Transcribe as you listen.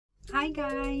Hi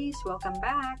guys! Welcome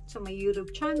back to my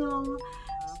YouTube channel.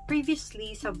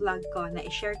 Previously sa vlog ko,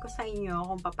 na-share ko sa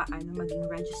inyo kung paano maging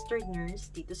registered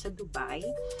nurse dito sa Dubai.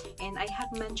 And I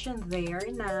have mentioned there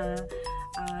na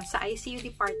sa ICU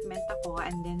department ako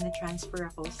and then na-transfer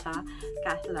ako sa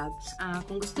Cathlab.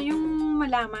 Kung gusto yung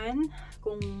malaman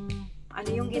kung ano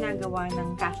yung ginagawa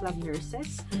ng Cathlab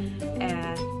nurses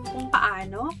and kung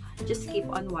paano, just keep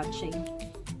on watching.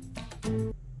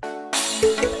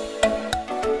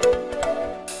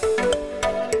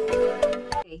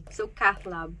 So,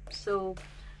 Cathlab. So,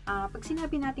 pag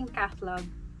sinabi natin Cathlab,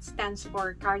 stands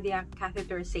for Cardiac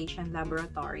Catheterization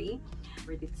Laboratory.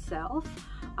 Word itself,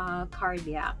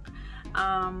 cardiac.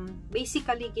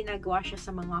 Basically, ginagawa siya sa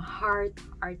mga heart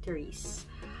arteries.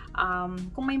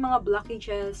 Kung may mga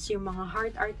blockages, yung mga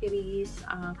heart arteries,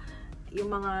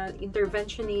 yung mga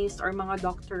interventionists or mga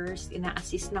doctors,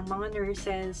 ina-assist ng mga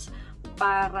nurses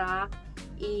para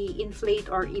i-inflate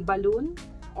or i-balloon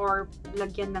or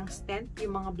lagyan ng stent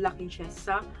yung mga blockages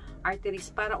sa arteries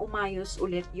para umayos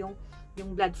ulit yung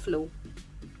blood flow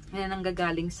na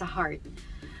nanggagaling sa heart.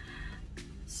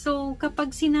 So,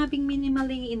 kapag sinabing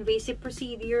minimally invasive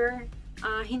procedure,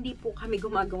 hindi po kami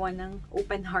gumagawa ng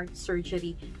open heart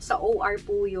surgery. Sa OR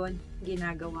po yun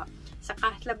ginagawa. Sa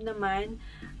Cathlab naman,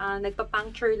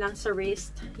 nagpa-puncture lang sa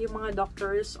wrist yung mga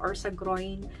doctors or sa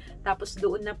groin. Tapos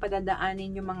doon na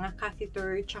padadaanin yung mga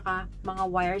catheter tsaka mga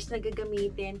wires na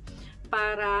gagamitin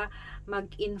para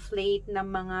mag-inflate ng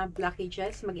mga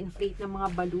blockages, mag-inflate ng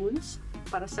mga balloons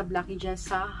para sa blockages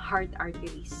sa heart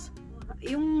arteries.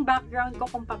 Yung background ko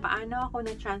kung paano ako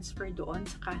na-transfer doon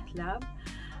sa Cathlab,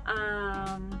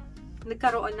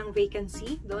 nagkaroon ng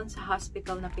vacancy doon sa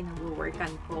hospital na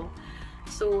pinag-workan ko.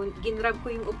 So, ginrab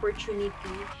ko yung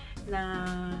opportunity na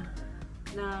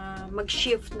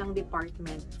mag-shift ng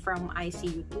department from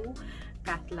ICU to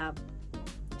Cathlab.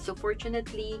 So,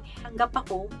 fortunately, tanggap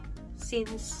ako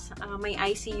since may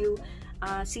ICU,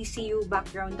 CCU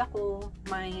background ako,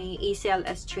 may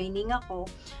ACLS training ako.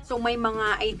 So, may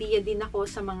mga idea din ako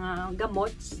sa mga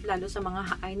gamots, lalo sa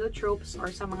mga inotropes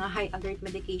or sa mga high alert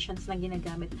medications na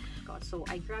ginagamit ko. So,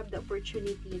 I grabbed the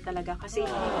opportunity talaga kasi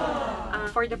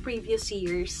for the previous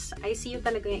years, ICU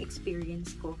talaga yung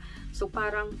experience ko. So,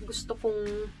 parang gusto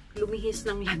kong lumihis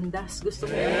ng landas. Gusto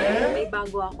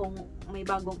kong may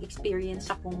bagong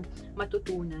experience akong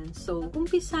matutunan. So,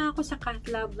 umpisa ako sa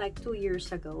Cathlab like 2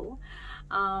 years ago.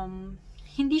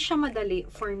 Hindi siya madali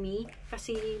for me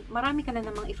kasi marami ka na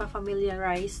namang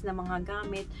ifa-familiarize na mga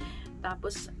gamit.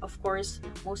 Tapos, of course,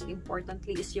 most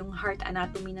importantly is yung heart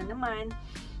anatomy na naman.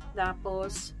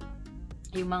 Tapos,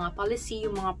 yung mga policy,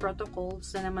 yung mga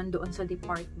protocols na naman doon sa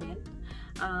department.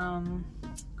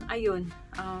 Ayun,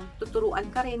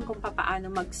 tuturuan ka rin kung paano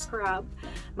mag-scrub,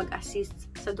 mag-assist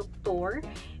sa doktor,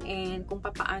 and kung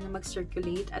paano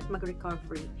mag-circulate at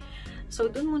mag-recovery. So,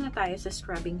 dun muna tayo sa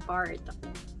scrubbing part.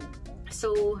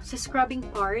 So, sa scrubbing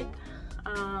part,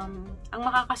 ang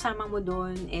makakasama mo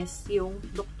dun is yung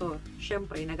doktor.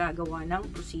 Siyempre, nagagawa ng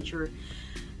procedure.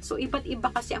 So, iba't iba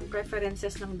kasi ang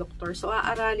preferences ng doktor. So,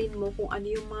 aaralin mo kung ano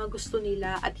yung mga gusto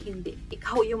nila at hindi.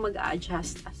 Ikaw yung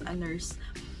mag-a-adjust as a nurse.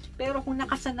 Pero kung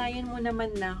nakasanayan mo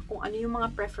naman na kung ano yung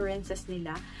mga preferences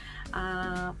nila,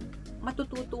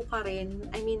 matututo ka rin.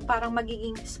 I mean, parang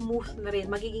magiging smooth na rin,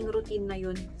 magiging routine na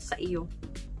yun sa iyo.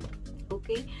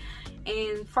 Okay?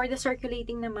 And for the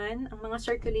circulating naman, ang mga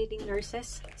circulating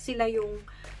nurses, sila yung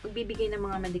magbibigay ng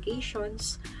mga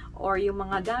medications or yung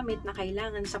mga gamit na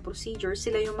kailangan sa procedure,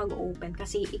 sila yung mag-open.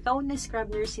 Kasi ikaw na scrub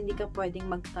nurse, hindi ka pwedeng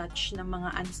mag-touch ng mga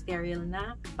unsterile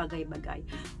na bagay-bagay.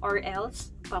 Or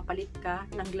else, papalit ka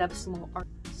ng gloves mo. Or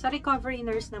sa recovery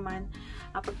nurse naman,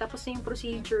 pagtapos na yung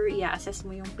procedure, i-assess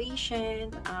mo yung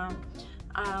patient,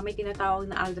 may tinatawag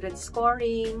na Aldred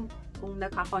scoring, kung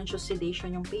naka-conscious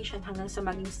sedation yung patient hanggang sa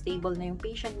maging stable na yung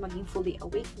patient, maging fully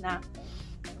awake na,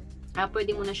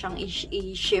 pwede mo na siyang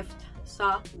i-shift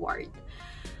sa ward.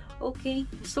 Okay,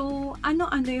 so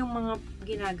ano-ano yung mga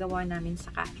ginagawa namin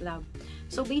sa Cathlab?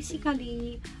 So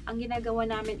basically, ang ginagawa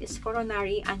namin is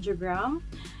coronary angiogram.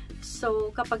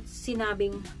 So kapag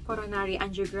sinabing coronary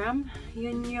angiogram,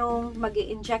 yun yung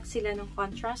mag-i-inject sila ng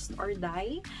contrast or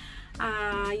dye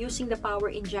using the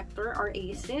power injector or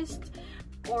assist.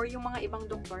 Or yung mga ibang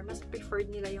doktor, mas preferred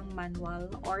nila yung manual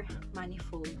or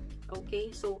manifold. Okay,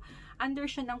 so under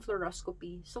siya ng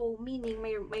fluoroscopy. So meaning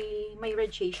may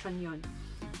radiation yun.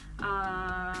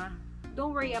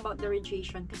 Don't worry about the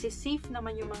radiation kasi safe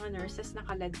naman yung mga nurses,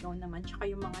 naka-led gown naman, tsaka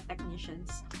yung mga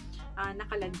technicians,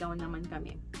 naka-led gown naman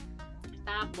kami.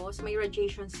 Tapos, may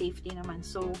radiation safety naman.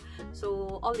 So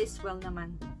all is well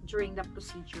naman during the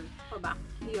procedure. O ba?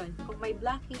 Yun. Kung may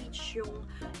blockage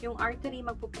yung artery,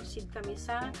 magpuproceed kami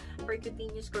sa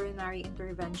percutaneous coronary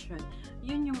intervention.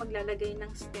 Yun yung maglalagay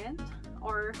ng stent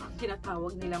or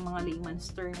tinatawag nilang mga layman's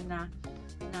term na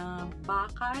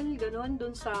bakal, ganun,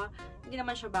 dun sa, hindi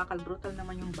naman siya bakal, brutal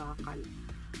naman yung bakal.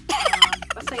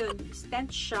 Basta yun, stent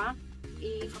siya,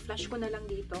 i-flash ko na lang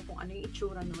dito kung ano yung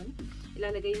itsura nun.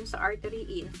 Ilalagay yun sa artery,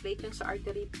 i-inflate yun sa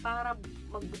artery para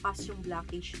magbukas yung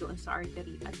blockage doon sa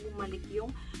artery at bumalik yung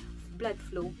blood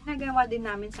flow. Nagawa din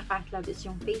namin sa Cathlab is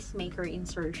yung pacemaker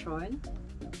insertion,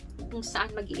 kung saan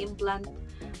mag-i-implant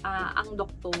ang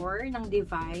doktor ng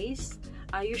device,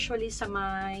 usually sa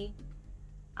may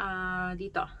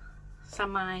dito, sa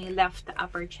may left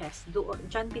upper chest. Doon,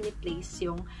 dyan piniplace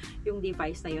yung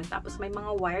device na yun. Tapos may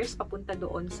mga wires papunta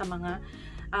doon sa mga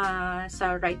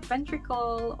sa right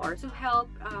ventricle or to help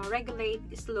regulate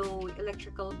slow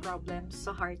electrical problems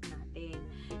sa heart natin.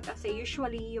 Kasi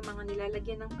usually yung mga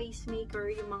nilalagyan ng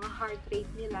pacemaker, yung mga heart rate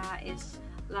nila is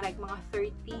like mga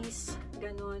 30s,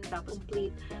 ganun. Tapos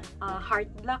complete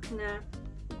heart block na.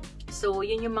 So,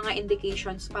 yun yung mga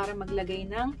indications para maglagay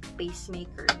ng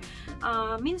pacemaker.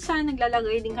 Minsan,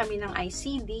 naglalagay din kami ng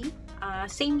ICD.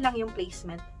 Same lang yung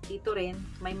placement. Dito rin,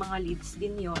 may mga leads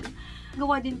din yon.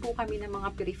 Gawa din po kami ng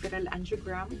mga peripheral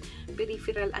angiogram,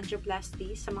 peripheral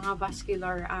angioplasty sa mga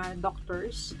vascular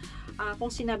doctors.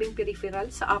 Kung sinabing peripheral,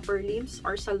 sa upper limbs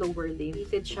or sa lower limbs.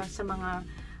 Related siya sa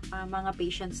mga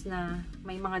patients na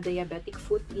may mga diabetic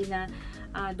foot, na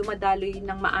dumadaloy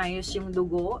ng maayos yung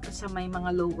dugo sa may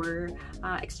mga lower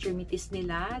extremities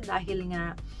nila dahil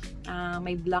nga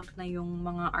may block na yung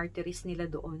mga arteries nila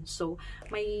doon. So,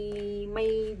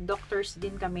 may doctors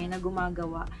din kami na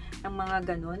gumagawa ng mga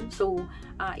ganun. So,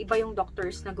 iba yung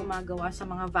doctors na gumagawa sa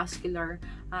mga vascular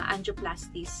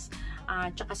angioplasties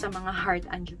tsaka sa mga heart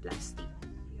angioplasty.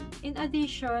 In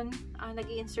addition,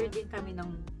 nag-i-insert din kami ng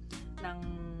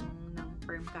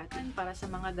perm cutting para sa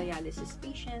mga dialysis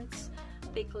patients,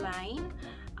 thick line.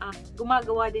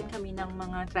 Gumagawa din kami ng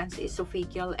mga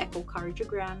transesophageal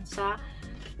echocardiogram sa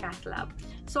Cathlab.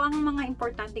 So, ang mga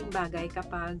importanteng bagay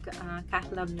kapag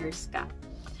Cathlab nurse ka,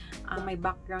 may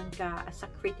background ka as a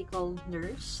critical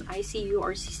nurse, ICU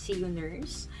or CCU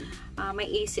nurse, may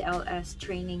ACLS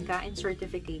training ka and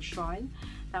certification,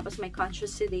 tapos may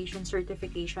conscious sedation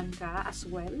certification ka as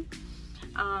well.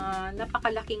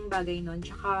 Napakalaking bagay nun.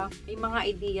 Tsaka may mga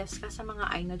ideas ka sa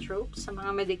mga inotropes, sa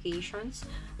mga medications,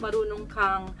 marunong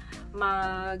kang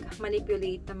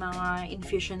mag-manipulate ng mga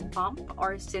infusion pump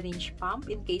or syringe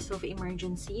pump in case of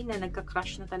emergency na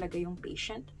nagka-crash na talaga yung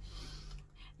patient.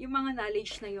 Yung mga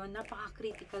knowledge na yun,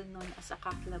 napaka-critical nun as a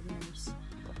Cathlab nurse.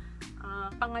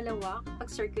 Pangalawa, kapag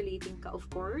circulating ka, of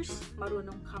course,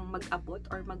 marunong kang mag-abot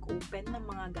or mag-open ng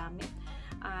mga gamit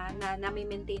na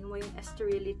nami-maintain mo yung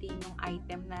sterility ng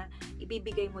item na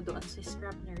ibibigay mo doon sa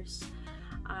scrub nurse.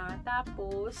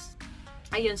 Tapos,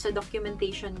 ayun, sa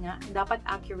documentation nga, dapat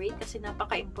accurate kasi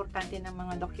napaka-importante ng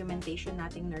mga documentation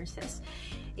nating nurses.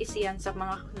 Isa yan sa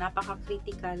mga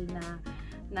napaka-critical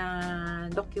na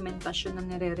dokumentasyon na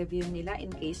nire-review nila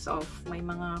in case of may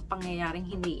mga pangyayaring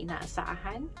hindi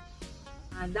inaasahan.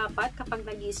 Dapat kapag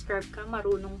nag-i-scrub ka,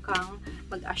 marunong kang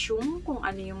mag-assume kung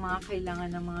ano yung mga kailangan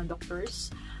ng mga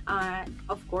doctors.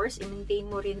 Of course, i-maintain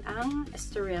mo rin ang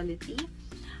sterility.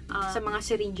 Sa mga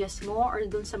syringes mo or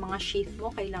dun sa mga sheath mo,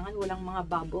 kailangan walang mga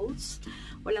bubbles,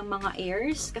 walang mga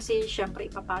airs, kasi syempre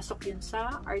ipapasok yun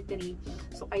sa artery.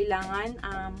 So, kailangan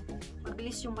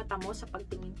mabilis yung mata mo sa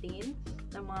pagtingin-tingin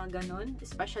ng mga ganun,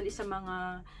 especially sa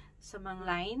mga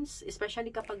lines,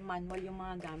 especially kapag manual yung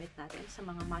mga gamit natin, sa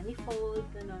mga manifold,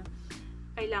 ganun.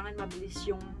 Kailangan mabilis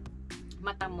yung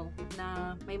mata mo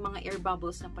na may mga air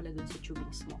bubbles na pala dun sa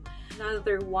tubings mo.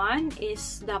 Another one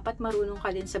is dapat marunong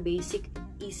ka din sa basic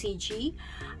ECG.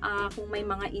 Kung may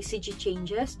mga ECG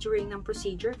changes during ng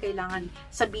procedure, kailangan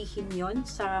sabihin yon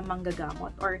sa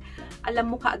manggagamot or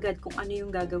alam mo kaagad kung ano yung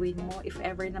gagawin mo if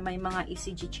ever na may mga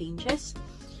ECG changes.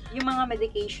 Yung mga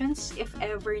medications, if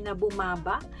ever na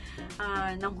bumaba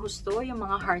ng husto yung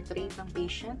mga heart rate ng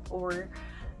patient or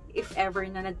if ever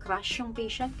na nag-crash yung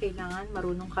patient, kailangan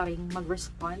marunong ka rin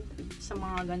mag-respond sa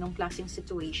mga ganong klaseng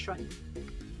situation.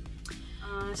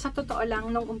 Sa totoo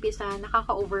lang, nung umpisa,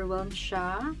 nakaka-overwhelm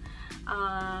siya.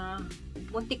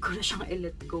 Muntik ko na siyang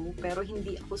i-let go, pero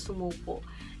hindi ako sumuko.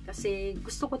 Kasi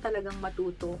gusto ko talagang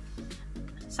matuto.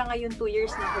 Sa ngayon, 2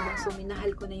 years na ako dun, so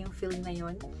minahal ko na yung field na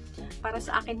yon. Para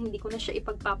sa akin, hindi ko na siya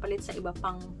ipagpapalit sa iba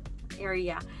pang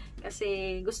area.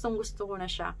 Kasi gustong-gusto ko na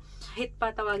siya. Kahit pa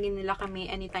tawagin nila kami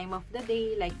any time of the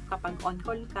day, like kapag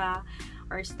on-call ka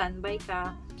or standby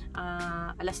ka,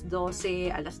 alas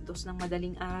 12, alas 2 ng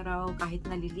madaling araw, kahit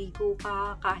naliligo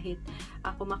ka, kahit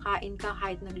kumakain ka,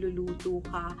 kahit nagluluto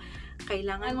ka,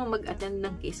 kailangan mo mag-attend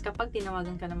ng case kapag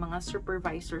tinawagan ka ng mga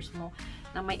supervisors mo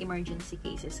na may emergency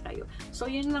cases kayo. So,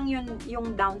 yun lang yung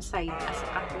downside as a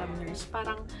Cathlab nurse.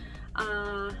 Parang,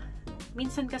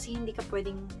 minsan kasi hindi ka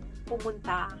pwedeng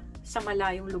pumunta sa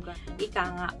malayong lugar. Ika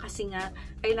nga, kasi nga,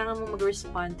 kailangan mo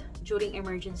mag-respond during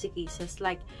emergency cases.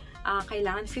 Like,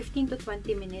 kailangan 15 to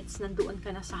 20 minutes nandoon ka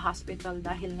na sa hospital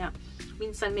dahil nga,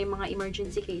 minsan may mga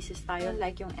emergency cases tayo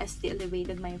like yung ST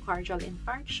elevated myocardial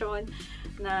infarction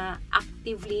na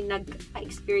actively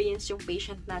nag-experience yung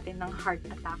patient natin ng heart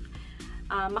attack.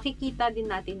 Makikita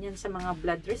din natin yan sa mga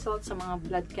blood results, sa mga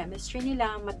blood chemistry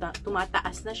nila,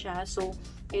 tumataas na siya. So,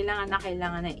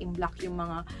 kailangan na i-block yung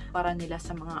mga para nila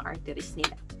sa mga arteries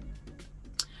nila.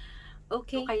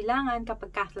 Okay, so, kailangan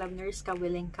kapag Cathlab nurse ka,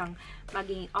 willing kang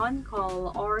maging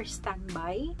on-call or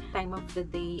standby, time of the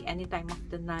day, any time of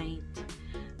the night,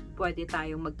 pwede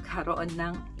tayong magkaroon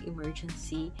ng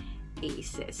emergency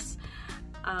cases.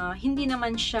 Hindi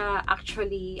naman siya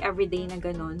actually everyday na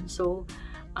ganun. So,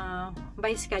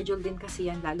 by schedule din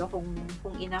kasi yan, lalo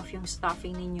kung enough yung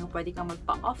staffing ninyo, pwede kang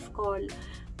magpa-off call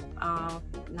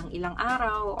ng ilang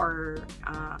araw or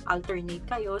alternate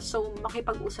kayo. So,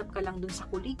 makipag-usap ka lang dun sa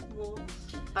colleague mo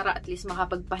para at least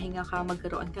makapagpahinga ka,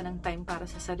 magkaroon ka ng time para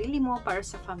sa sarili mo, para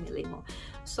sa family mo.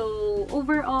 So,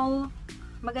 overall,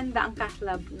 maganda ang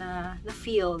Cathlab na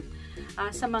field.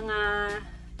 Sa mga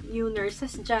new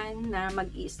nurses dyan na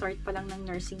mag-i-start pa lang ng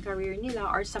nursing career nila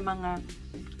or sa mga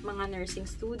nursing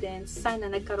students, sana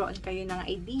nagkaroon kayo ng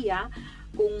idea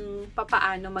kung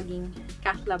papaano maging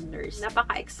Cathlab nurse.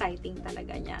 Napaka-exciting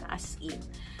talaga niya, as in.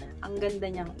 Ang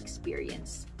ganda niyang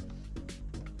experience.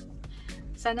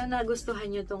 Sana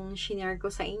nagustuhan nyo tong shinare ko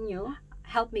sa inyo.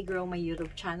 Help me grow my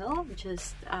YouTube channel.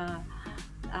 Just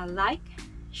like,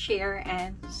 share,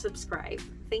 and subscribe.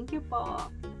 Thank you po!